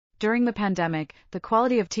During the pandemic, the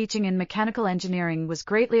quality of teaching in mechanical engineering was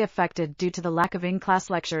greatly affected due to the lack of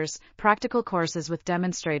in-class lectures, practical courses with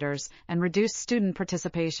demonstrators, and reduced student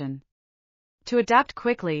participation. To adapt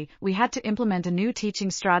quickly, we had to implement a new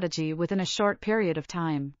teaching strategy within a short period of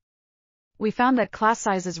time. We found that class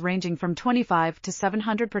sizes ranging from 25 to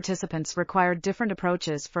 700 participants required different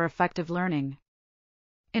approaches for effective learning.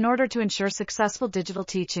 In order to ensure successful digital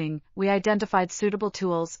teaching, we identified suitable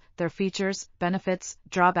tools, their features, benefits,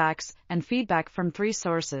 drawbacks, and feedback from 3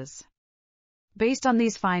 sources. Based on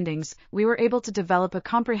these findings, we were able to develop a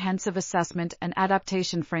comprehensive assessment and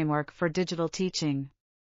adaptation framework for digital teaching.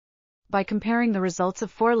 By comparing the results of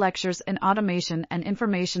 4 lectures in automation and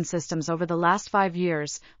information systems over the last 5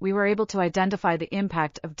 years, we were able to identify the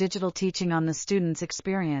impact of digital teaching on the students'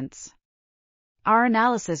 experience. Our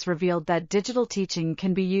analysis revealed that digital teaching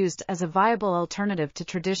can be used as a viable alternative to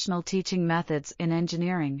traditional teaching methods in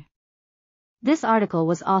engineering. This article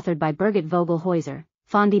was authored by Birgit Vogel-Heuser,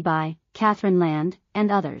 Fandi by Kathrin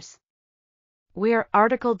and others. We are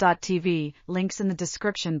RTCLTV, links in the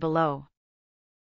description below.